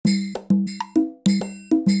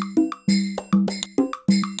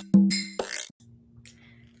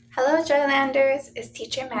Joylanders? It's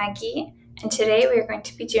Teacher Maggie, and today we are going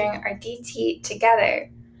to be doing our DT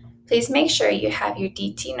together. Please make sure you have your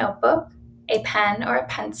DT notebook, a pen or a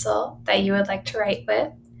pencil that you would like to write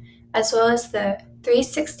with, as well as the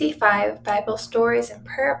 365 Bible Stories and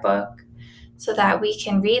Prayer Book so that we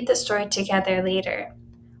can read the story together later.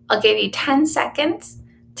 I'll give you 10 seconds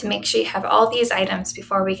to make sure you have all these items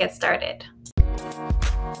before we get started.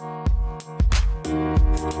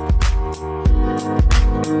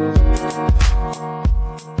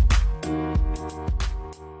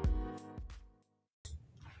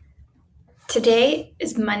 Today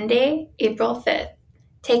is Monday, April 5th.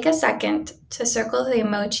 Take a second to circle the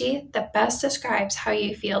emoji that best describes how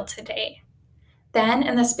you feel today. Then,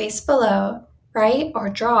 in the space below, write or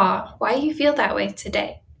draw why you feel that way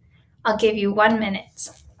today. I'll give you 1 minute.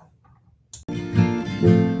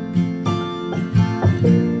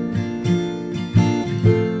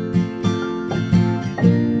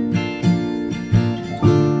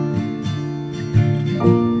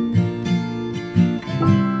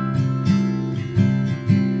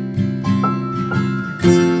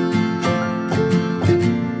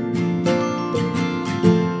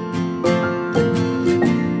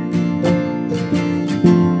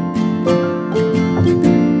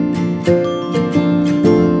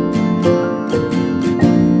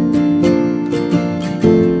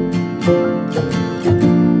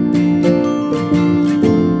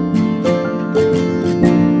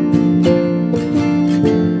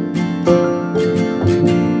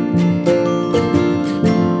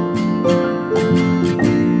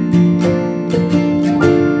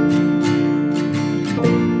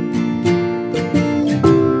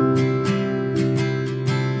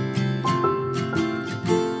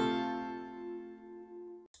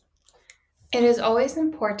 It is always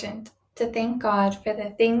important to thank God for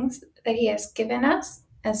the things that He has given us,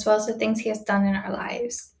 as well as the things He has done in our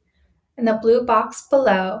lives. In the blue box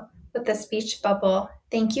below, with the speech bubble,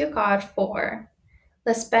 thank you, God, for.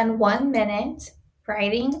 Let's spend 1 minute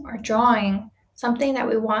writing or drawing something that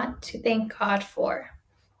we want to thank God for.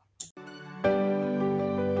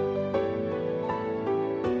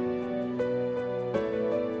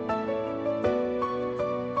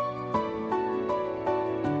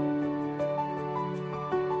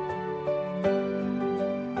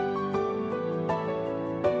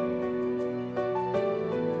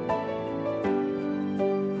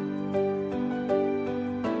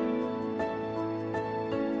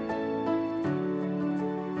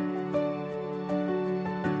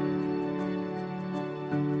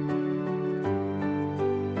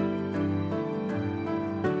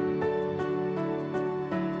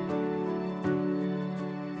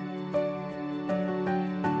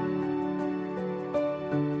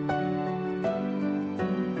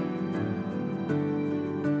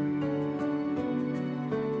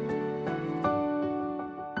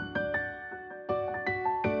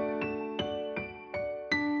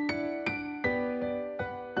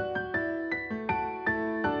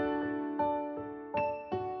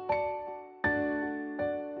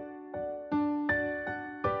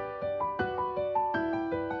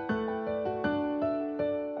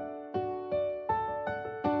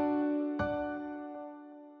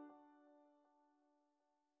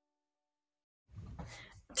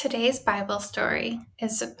 Today's Bible story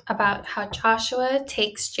is about how Joshua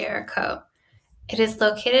takes Jericho. It is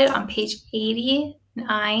located on page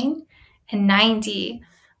 89 and 90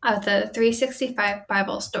 of the 365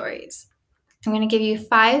 Bible Stories. I'm going to give you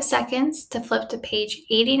 5 seconds to flip to page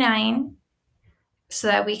 89 so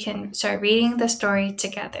that we can start reading the story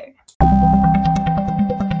together.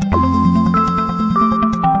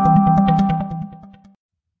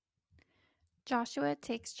 Joshua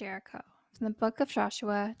takes Jericho. From the book of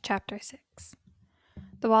Joshua, chapter 6.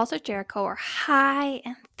 The walls of Jericho were high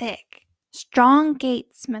and thick. Strong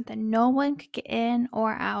gates meant that no one could get in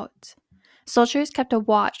or out. Soldiers kept a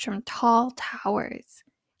watch from tall towers.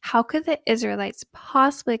 How could the Israelites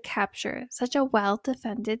possibly capture such a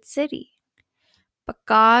well-defended city? But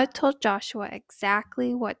God told Joshua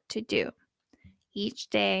exactly what to do. Each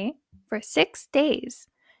day, for 6 days,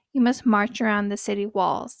 you must march around the city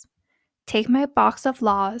walls. Take my box of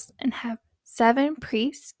laws and have 7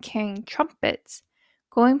 priests carrying trumpets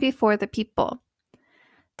going before the people.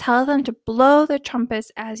 Tell them to blow the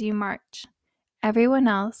trumpets as you march. Everyone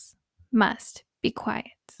else must be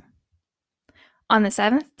quiet. On the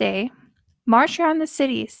 7th day, march around the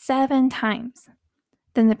city 7 times.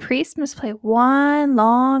 Then the priests must play one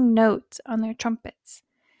long note on their trumpets,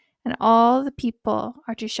 and all the people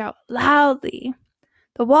are to shout loudly,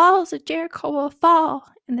 "The walls of Jericho will fall,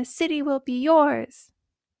 and the city will be yours."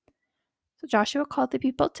 So Joshua called the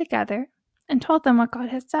people together and told them what God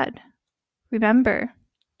had said. Remember,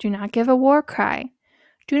 do not give a war cry.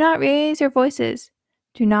 Do not raise your voices.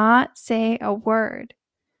 Do not say a word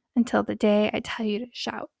until the day I tell you to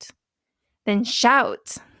shout. Then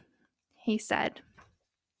shout, he said.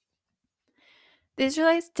 The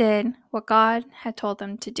Israelites did what God had told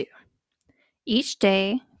them to do. Each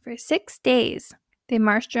day, for 6 days, they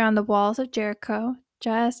marched around the walls of Jericho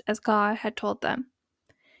just as God had told them.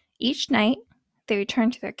 Each night, they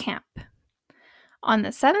returned to their camp. On the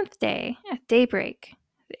 7th day, at daybreak,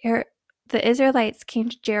 the Israelites came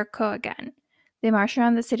to Jericho again. They marched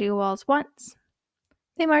around the city walls once.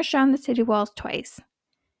 They marched around the city walls twice.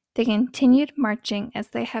 They continued marching as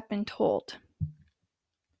they had been told.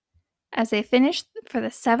 As they finished for the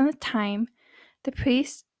 7th time, the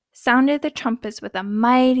priests sounded the trumpets with a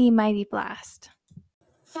mighty, mighty blast.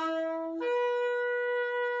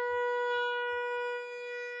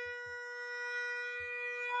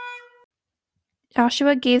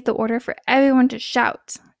 Joshua gave the order for everyone to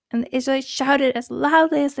shout, and the Israelites shouted as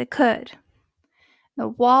loudly as they could. The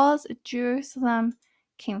walls of Jerusalem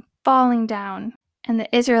came falling down, and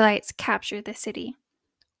the Israelites captured the city.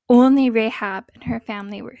 Only Rahab and her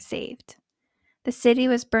family were saved. The city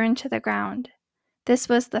was burned to the ground. This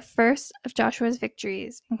was the first of Joshua's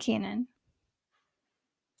victories in Canaan.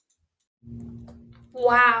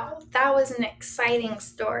 Wow, that was an exciting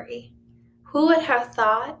story. Who would have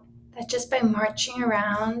thought that just by marching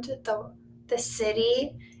around the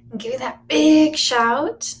city and giving that big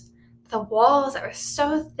shout, the walls that were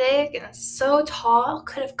so thick and so tall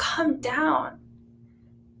could have come down?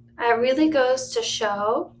 It really goes to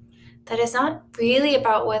show that it's not really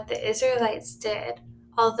about what the Israelites did,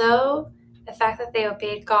 although the fact that they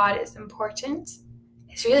obeyed God is important.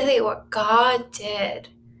 It's really what God did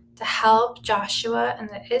to help Joshua and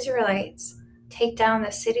the Israelites take down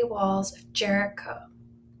the city walls of Jericho.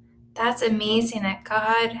 That's amazing that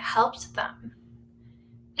God helped them.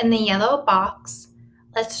 In the yellow box,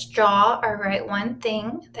 let's draw or write one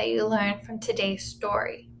thing that you learned from today's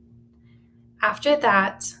story. After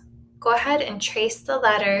that, go ahead and trace the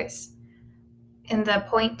letters in the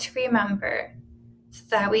point to remember so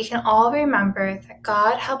that we can all remember that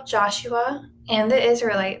God helped Joshua and the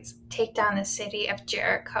Israelites take down the city of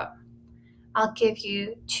Jericho. I'll give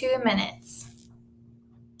you 2 minutes.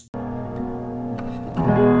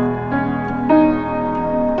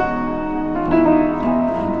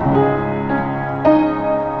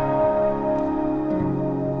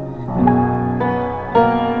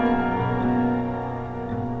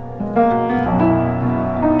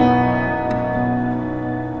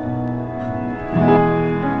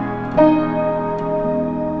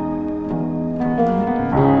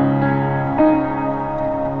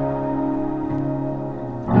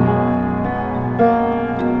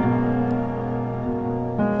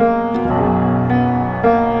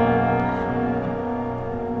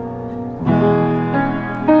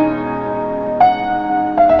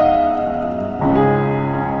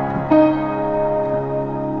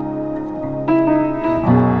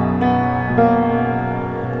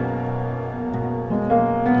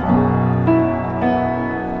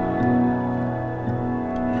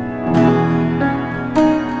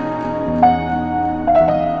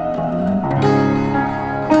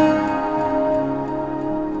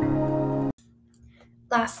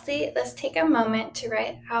 Lastly, let's take a moment to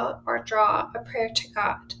write out or draw a prayer to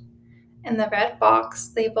God in the red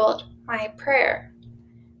box labeled My Prayer.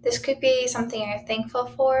 This could be something you're thankful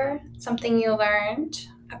for, something you learned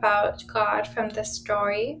about God from this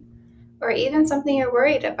story, or even something you're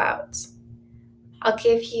worried about. I'll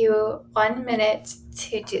give you 1 minute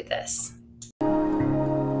to do this.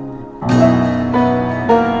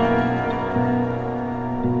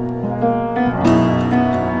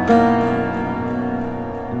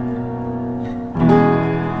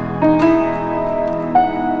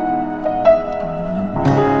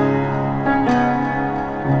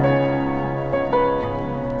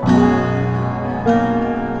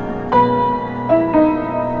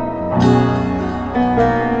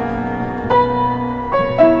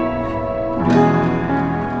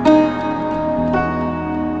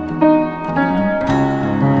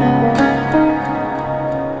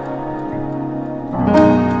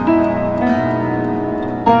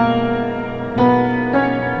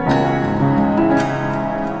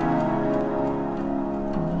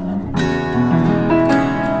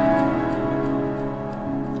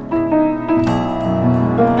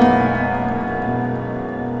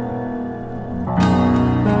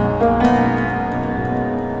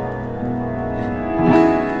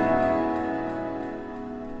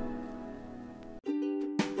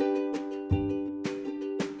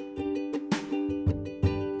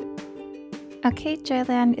 Okay,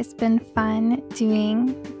 Joyland, it's been fun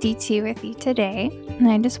doing DT with you today, and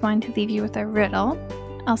I just wanted to leave you with a riddle.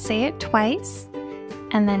 I'll say it twice,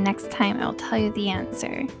 and then next time I'll tell you the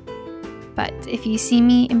answer. But if you see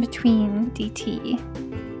me in between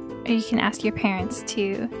DT, or you can ask your parents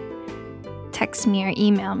to text me or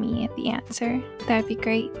email me the answer, that'd be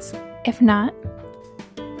great. If not,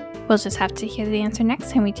 we'll just have to hear the answer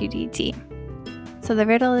next time we do DT. So the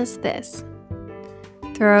riddle is this: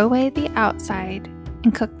 throw away the outside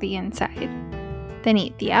and cook the inside, then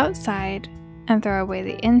eat the outside and throw away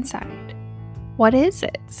the inside. What is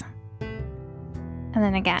it? And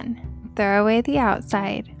then again, throw away the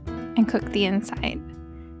outside and cook the inside,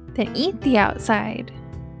 then eat the outside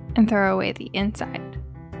and throw away the inside.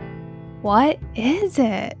 What is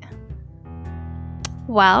it?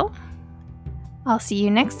 Well, I'll see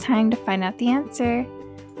you next time to find out the answer.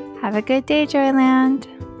 Have a good day, Joyland.